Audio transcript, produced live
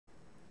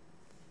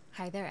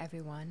Hi there,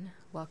 everyone.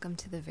 Welcome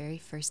to the very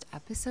first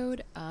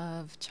episode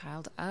of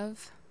Child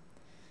of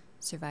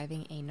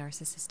Surviving a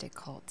Narcissistic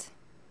Cult.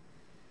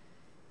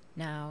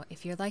 Now,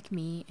 if you're like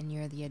me and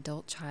you're the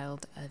adult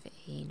child of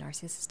a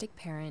narcissistic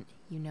parent,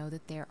 you know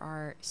that there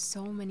are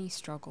so many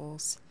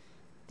struggles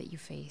that you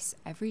face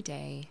every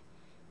day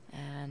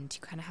and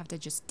you kind of have to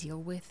just deal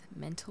with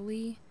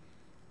mentally,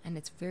 and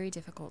it's very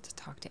difficult to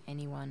talk to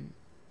anyone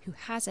who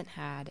hasn't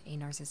had a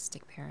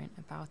narcissistic parent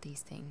about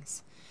these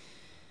things.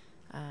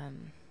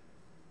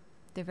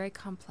 They're very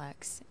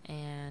complex,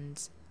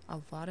 and a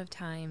lot of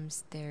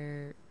times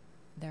they're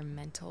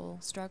mental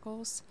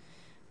struggles,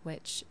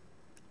 which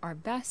are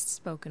best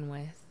spoken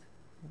with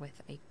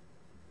a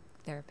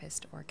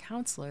therapist or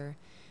counselor,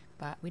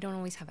 but we don't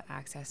always have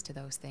access to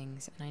those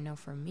things. And I know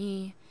for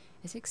me,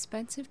 it's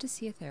expensive to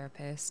see a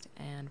therapist,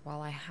 and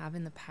while I have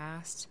in the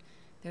past,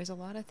 there's a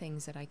lot of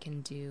things that I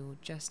can do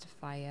just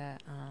via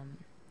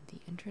the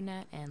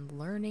internet and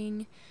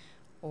learning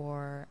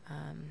or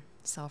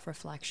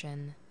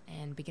self-reflection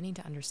and beginning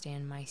to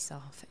understand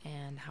myself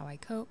and how I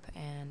cope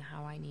and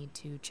how I need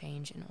to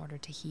change in order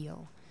to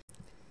heal.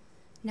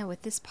 Now,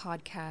 with this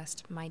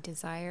podcast, my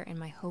desire and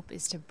my hope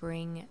is to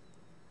bring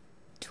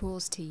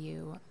tools to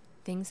you,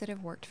 things that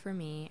have worked for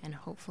me, and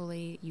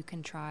hopefully you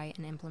can try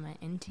and implement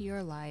into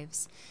your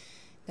lives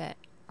that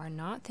are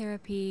not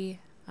therapy.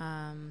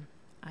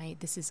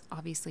 This is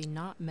obviously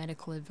not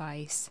medical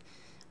advice.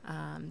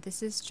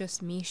 This is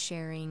just me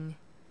sharing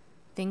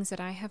things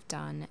that I have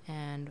done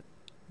and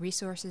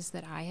resources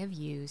that I have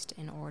used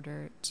in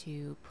order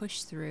to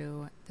push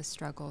through the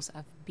struggles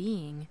of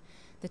being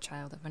the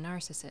child of a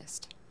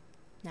narcissist.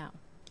 Now,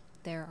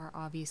 there are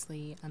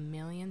obviously a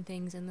million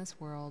things in this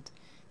world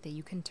that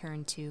you can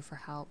turn to for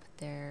help.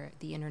 The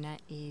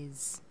internet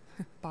is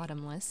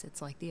bottomless.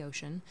 It's like the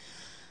ocean.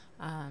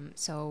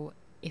 So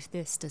if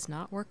this does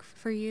not work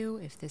for you,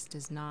 if this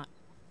does not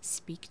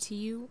speak to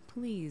you,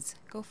 please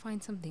go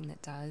find something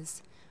that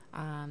does.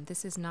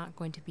 This is not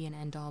going to be an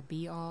end-all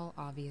be-all,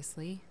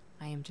 obviously.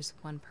 I am just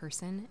one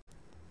person.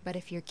 But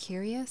if you're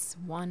curious,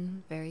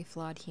 one very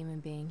flawed human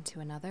being to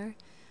another,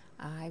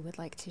 I would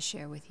like to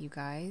share with you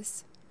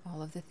guys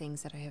all of the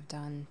things that I have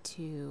done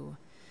to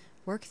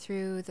work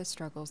through the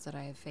struggles that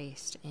I have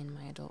faced in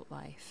my adult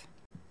life.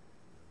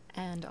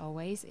 And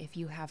always, if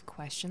you have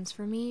questions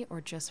for me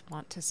or just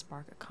want to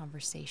spark a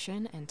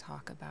conversation and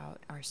talk about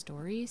our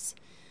stories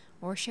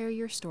or share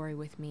your story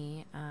with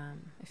me,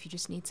 if you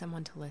just need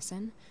someone to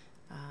listen,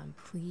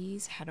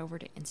 please head over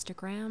to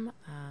Instagram.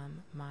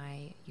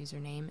 My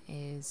username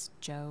is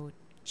jo.frost,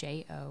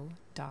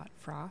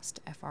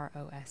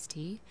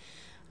 F-R-O-S-T.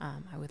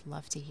 I would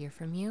love to hear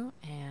from you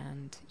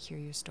and hear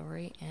your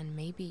story, and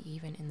maybe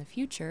even in the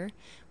future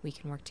we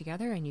can work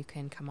together and you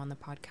can come on the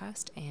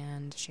podcast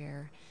and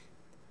share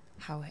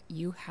how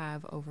you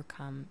have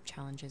overcome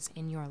challenges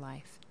in your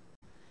life.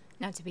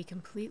 Now, to be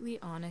completely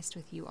honest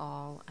with you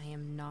all, I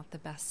am not the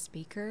best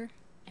speaker,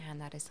 and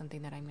that is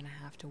something that I'm going to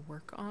have to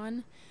work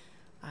on.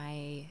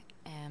 I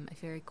am a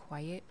very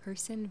quiet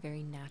person,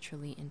 very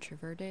naturally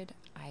introverted.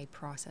 I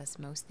process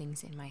most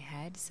things in my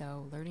head,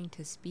 so learning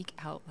to speak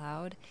out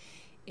loud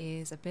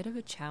is a bit of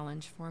a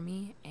challenge for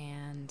me,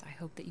 and I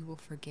hope that you will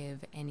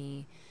forgive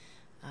any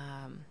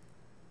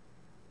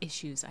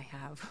issues I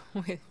have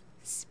with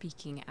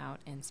speaking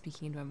out and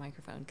speaking into a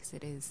microphone, because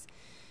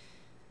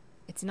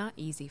it's not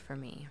easy for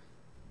me.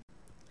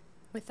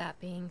 With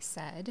that being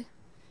said,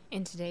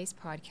 in today's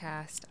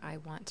podcast, I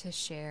want to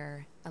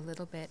share a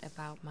little bit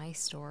about my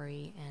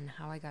story and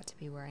how I got to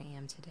be where I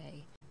am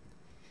today.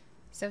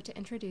 So to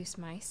introduce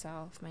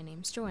myself, my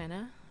name's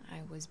Joanna.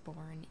 I was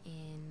born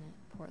in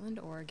Portland,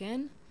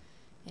 Oregon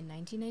in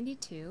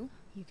 1992.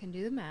 You can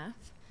do the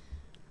math.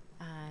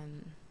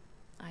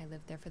 I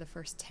lived there for the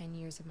first 10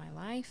 years of my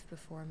life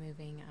before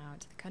moving out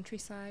to the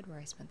countryside, where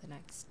I spent the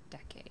next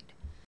decade.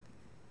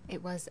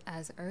 It was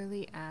as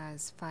early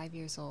as 5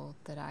 years old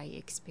that I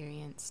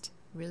experienced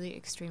really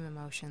extreme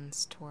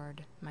emotions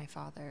toward my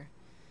father,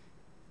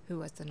 who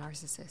was the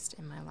narcissist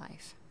in my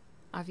life.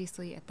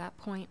 Obviously, at that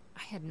point,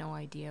 I had no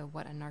idea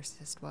what a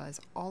narcissist was.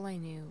 All I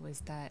knew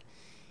was that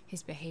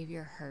his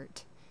behavior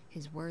hurt,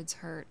 his words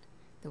hurt,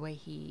 the way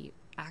he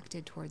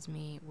acted towards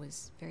me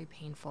was very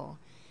painful.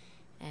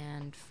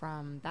 And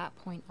from that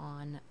point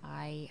on,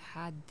 I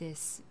had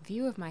this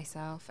view of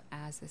myself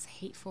as this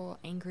hateful,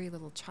 angry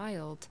little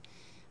child,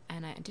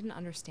 and I didn't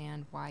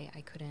understand why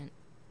I couldn't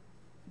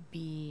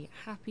be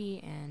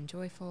happy and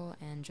joyful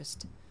and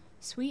just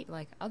sweet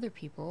like other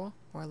people,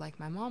 or like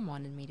my mom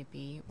wanted me to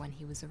be when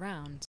he was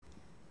around.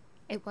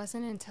 It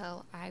wasn't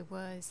until I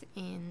was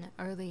in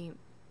early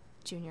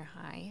junior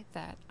high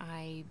that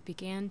I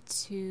began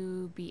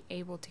to be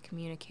able to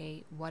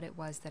communicate what it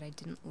was that I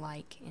didn't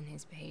like in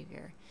his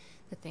behavior,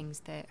 the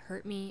things that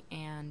hurt me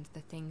and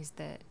the things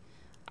that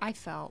I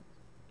felt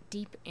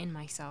deep in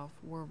myself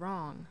were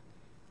wrong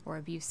or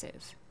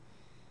abusive.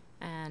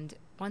 And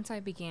once I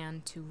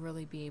began to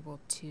really be able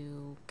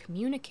to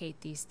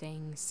communicate these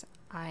things,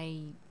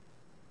 I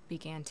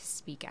began to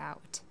speak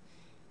out.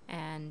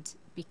 And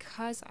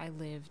because I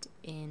lived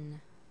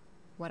in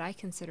what I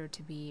consider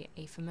to be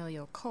a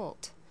familial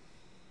cult,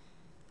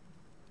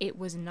 it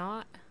was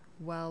not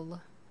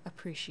well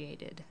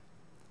appreciated.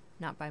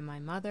 Not by my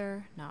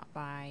mother, not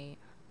by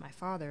my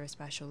father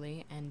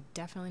especially, and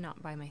definitely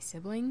not by my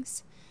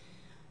siblings.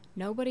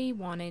 Nobody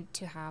wanted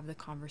to have the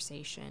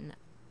conversation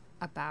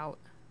about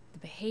the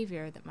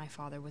behavior that my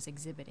father was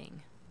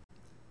exhibiting.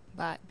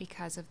 But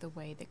because of the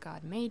way that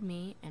God made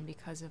me, and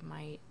because of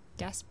my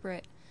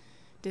desperate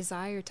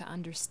desire to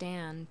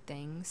understand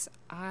things,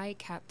 I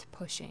kept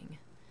pushing.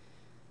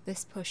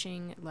 This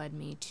pushing led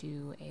me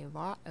to a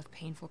lot of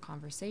painful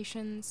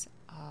conversations,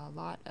 a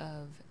lot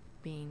of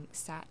being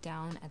sat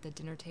down at the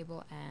dinner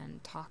table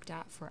and talked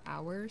at for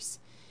hours.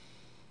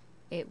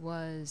 It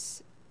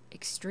was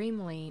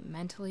extremely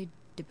mentally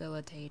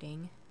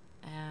debilitating,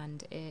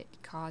 and it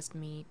caused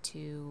me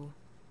to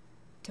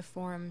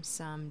form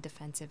some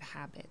defensive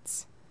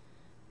habits.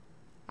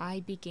 I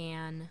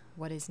began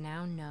what is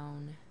now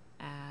known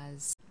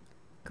as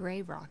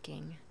gray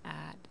rocking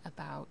at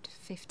about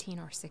 15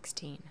 or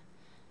 16.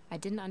 I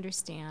didn't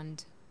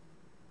understand,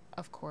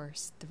 of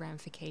course, the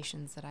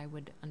ramifications that I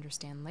would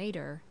understand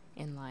later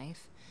in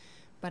life,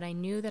 but I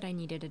knew that I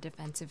needed a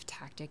defensive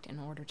tactic in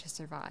order to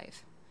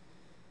survive.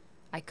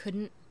 I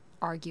couldn't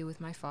argue with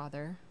my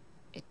father.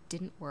 It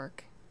didn't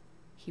work.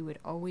 He would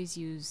always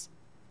use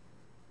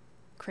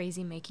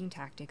crazy making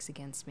tactics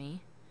against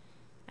me,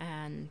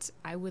 and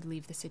I would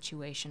leave the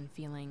situation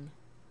feeling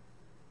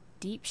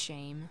deep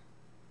shame,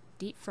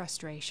 deep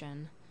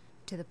frustration,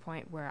 to the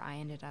point where I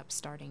ended up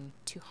starting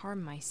to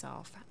harm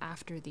myself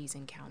after these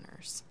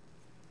encounters.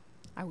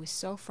 I was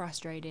so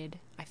frustrated,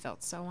 I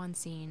felt so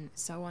unseen,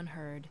 so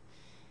unheard,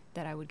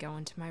 that I would go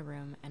into my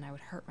room and I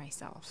would hurt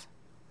myself.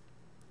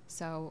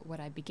 So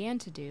what I began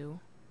to do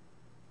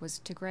was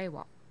to gray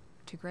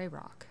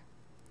rock.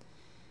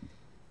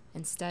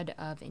 Instead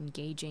of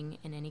engaging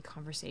in any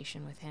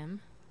conversation with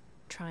him,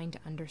 trying to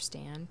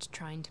understand,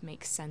 trying to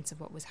make sense of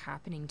what was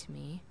happening to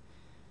me,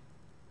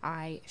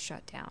 I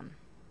shut down.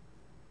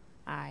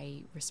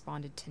 I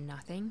responded to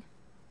nothing.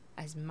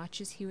 As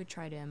much as he would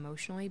try to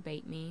emotionally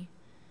bait me,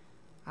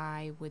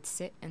 I would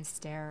sit and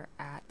stare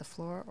at the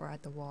floor or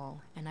at the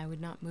wall, and I would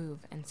not move,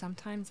 and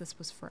sometimes this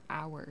was for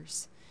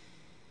hours.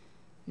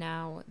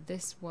 Now,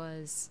 this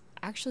was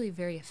actually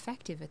very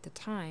effective at the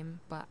time,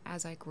 but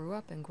as I grew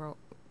up and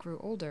grew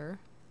older,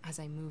 as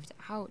I moved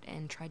out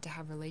and tried to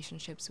have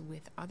relationships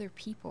with other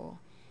people,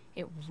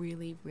 it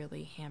really,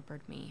 really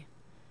hampered me.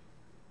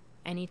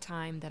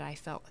 Anytime that I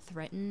felt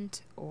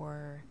threatened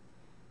or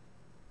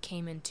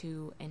came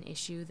into an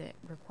issue that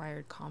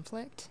required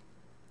conflict,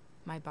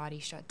 my body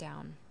shut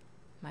down,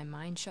 my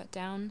mind shut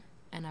down,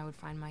 and I would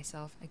find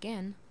myself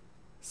again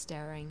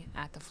staring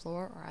at the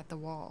floor or at the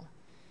wall.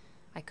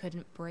 I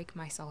couldn't break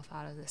myself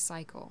out of this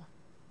cycle.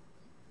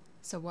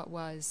 So what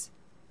was,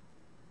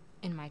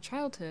 in my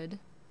childhood,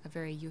 a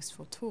very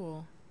useful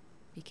tool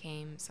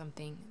became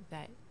something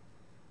that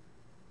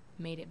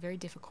made it very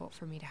difficult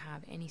for me to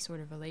have any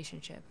sort of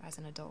relationship as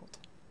an adult.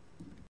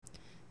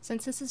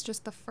 Since this is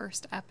just the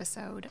first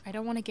episode, I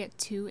don't want to get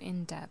too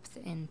in-depth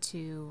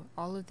into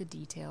all of the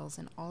details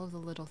and all of the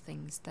little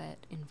things that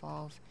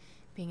involve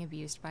being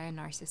abused by a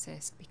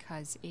narcissist,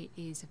 because it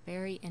is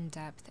very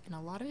in-depth and a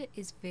lot of it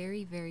is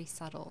very, very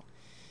subtle.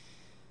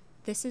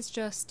 This is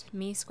just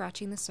me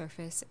scratching the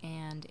surface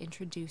and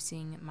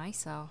introducing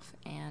myself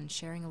and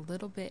sharing a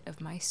little bit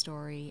of my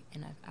story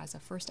as a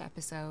first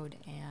episode,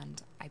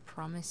 and I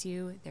promise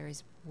you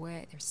there's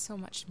so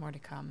much more to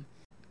come.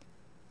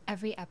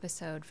 Every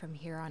episode from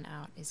here on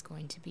out is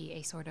going to be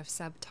a sort of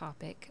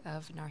subtopic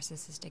of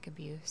narcissistic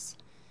abuse,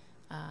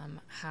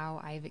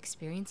 how I've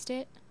experienced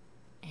it,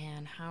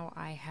 and how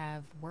I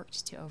have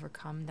worked to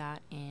overcome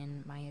that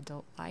in my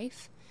adult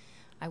life.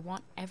 I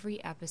want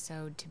every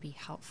episode to be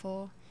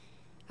helpful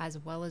as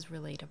well as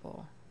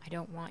relatable. I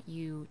don't want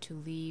you to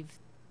leave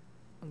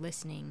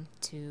listening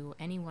to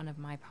any one of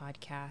my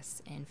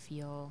podcasts and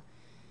feel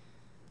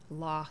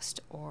lost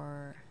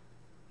or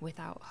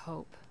without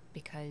hope,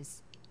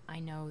 because I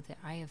know that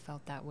I have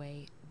felt that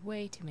way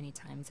too many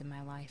times in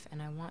my life,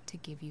 and I want to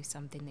give you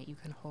something that you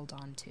can hold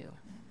on to.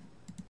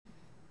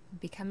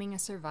 Becoming a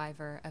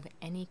survivor of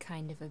any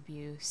kind of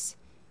abuse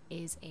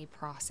is a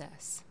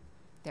process.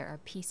 There are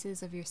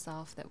pieces of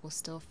yourself that will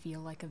still feel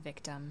like a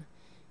victim,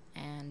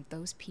 and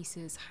those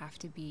pieces have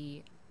to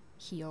be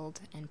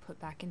healed and put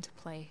back into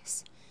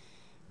place.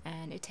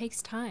 And it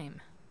takes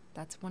time.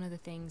 That's one of the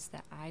things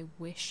that I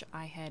wish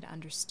I had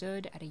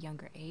understood at a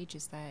younger age,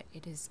 is that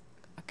it is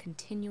a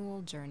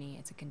continual journey.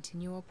 It's a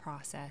continual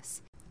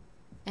process.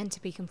 And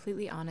to be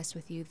completely honest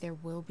with you, there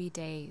will be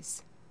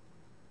days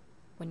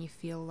when you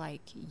feel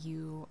like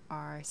you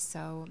are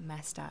so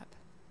messed up,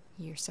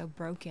 you're so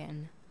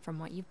broken from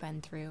what you've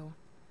been through,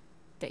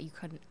 that you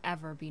couldn't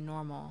ever be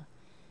normal.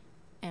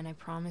 And I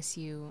promise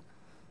you,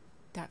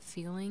 that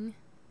feeling,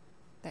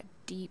 that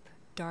deep,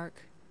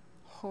 dark,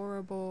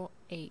 horrible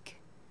ache,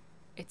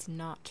 it's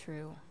not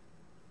true.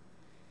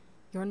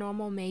 Your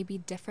normal may be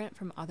different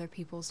from other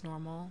people's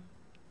normal,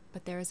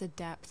 but there is a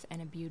depth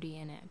and a beauty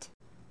in it.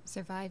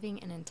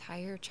 Surviving an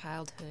entire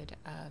childhood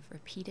of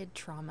repeated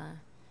trauma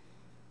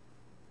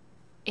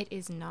It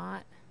is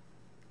not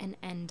an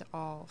end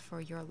all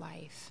for your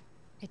life.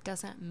 It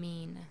doesn't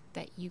mean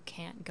that you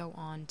can't go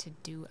on to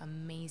do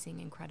amazing,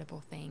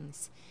 incredible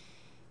things.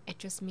 It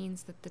just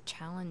means that the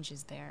challenge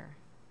is there.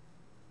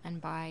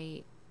 And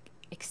by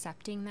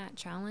accepting that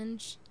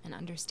challenge and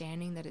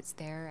understanding that it's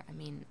there, I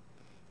mean,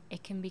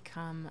 it can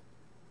become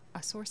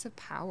a source of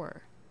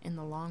power in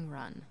the long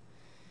run.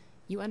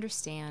 You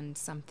understand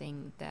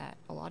something that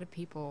a lot of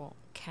people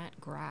can't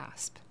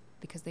grasp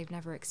because they've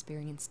never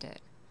experienced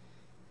it.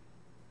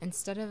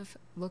 Instead of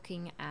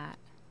looking at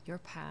your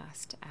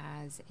past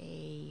as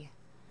a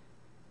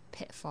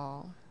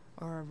pitfall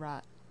or a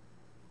rut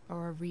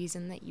or a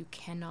reason that you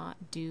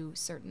cannot do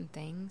certain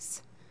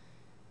things,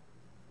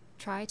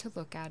 try to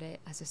look at it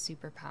as a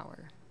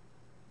superpower.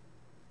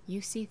 You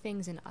see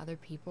things in other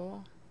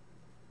people,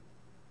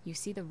 you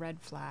see the red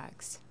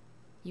flags,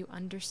 you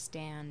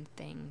understand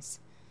things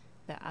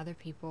that other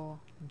people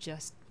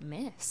just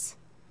miss.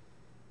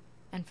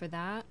 And for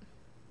that,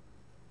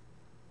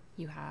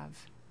 you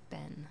have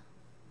been,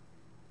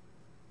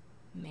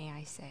 may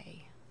I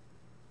say,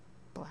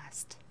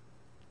 blessed.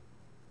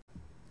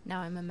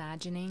 Now I'm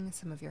imagining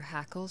some of your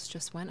hackles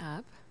just went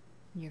up.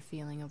 You're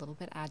feeling a little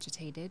bit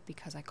agitated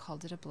because I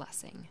called it a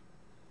blessing.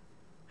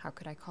 How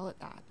could I call it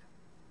that?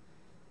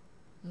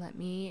 Let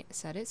me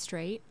set it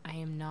straight. I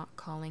am not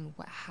calling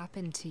what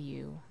happened to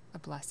you a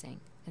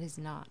blessing. It is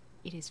not.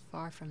 It is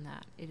far from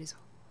that. It is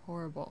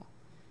horrible.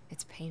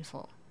 It's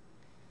painful.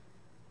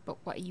 But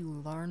what you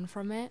learn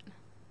from it,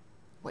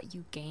 what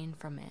you gain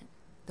from it,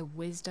 the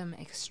wisdom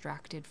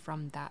extracted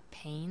from that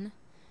pain,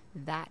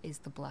 that is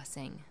the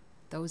blessing.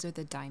 Those are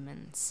the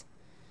diamonds.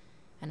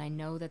 And I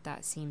know that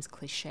that seems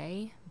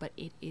cliche, but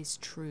it is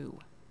true.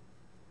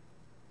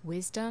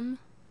 Wisdom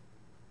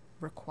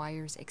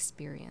requires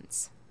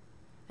experience.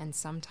 And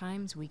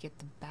sometimes we get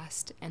the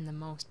best and the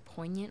most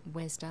poignant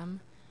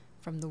wisdom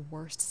from the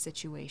worst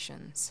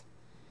situations.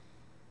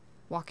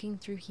 Walking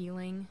through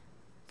healing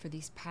for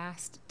these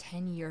past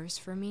 10 years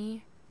for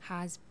me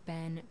has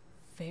been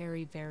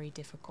very, very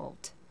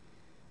difficult.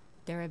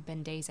 There have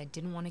been days I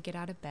didn't want to get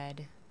out of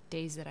bed,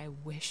 days that I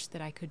wish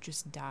that I could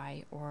just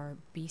die or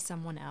be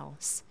someone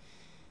else.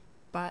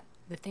 But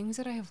the things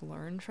that I have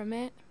learned from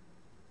it,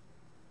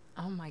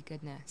 oh my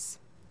goodness,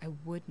 I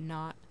would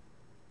not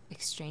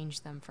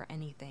exchange them for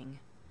anything.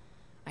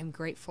 I'm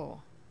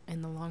grateful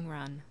in the long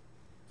run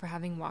for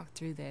having walked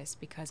through this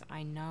because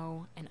I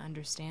know and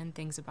understand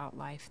things about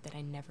life that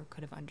I never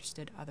could have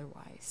understood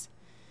otherwise.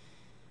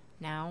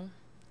 Now,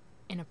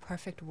 in a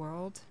perfect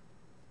world,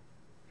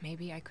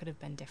 maybe I could have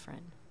been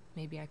different.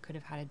 Maybe I could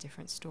have had a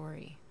different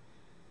story.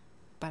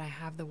 But I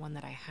have the one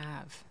that I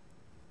have.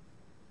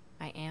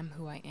 I am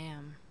who I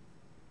am.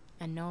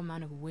 And no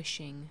amount of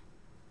wishing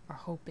or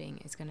hoping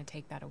is going to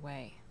take that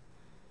away.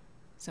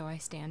 So I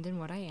stand in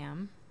what I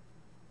am.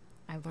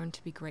 I learn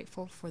to be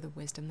grateful for the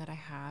wisdom that I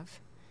have.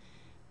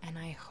 And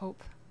I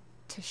hope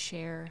to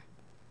share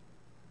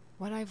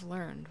what I've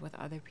learned with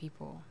other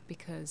people,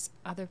 because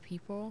other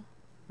people,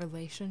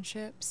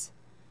 relationships,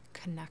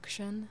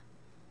 connection,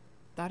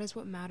 that is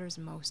what matters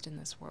most in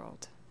this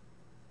world.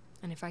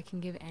 And if I can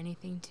give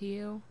anything to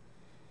you,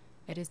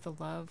 it is the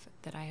love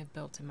that I have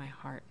built in my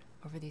heart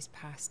over this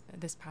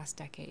past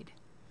decade.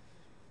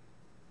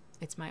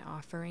 It's my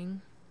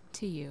offering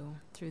to you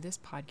through this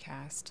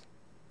podcast,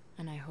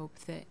 and I hope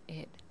that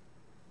it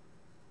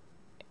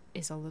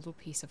is a little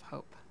piece of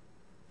hope,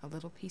 a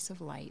little piece of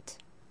light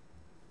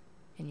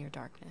in your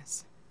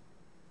darkness.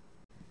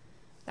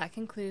 That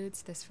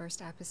concludes this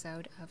first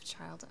episode of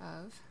Child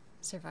of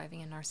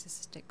Surviving a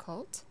Narcissistic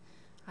Cult.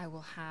 I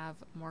will have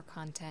more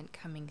content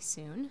coming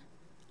soon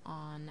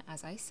on,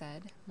 as I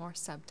said, more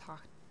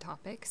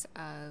subtopics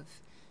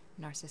of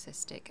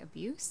narcissistic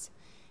abuse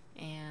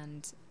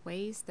and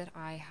ways that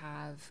I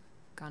have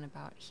gone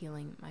about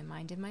healing my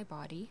mind and my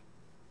body.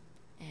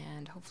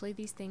 And hopefully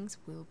these things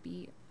will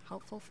be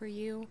helpful for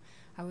you.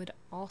 I would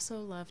also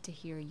love to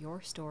hear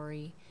your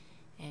story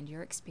and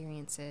your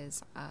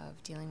experiences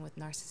of dealing with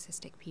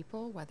narcissistic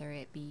people, whether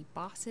it be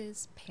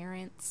bosses,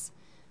 parents,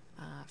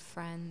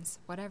 friends,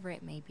 whatever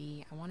it may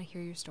be. I want to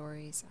hear your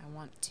stories. I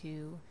want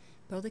to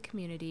build a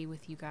community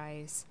with you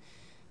guys.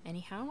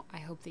 Anyhow, I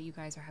hope that you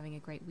guys are having a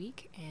great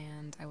week,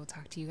 and I will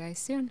talk to you guys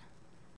soon.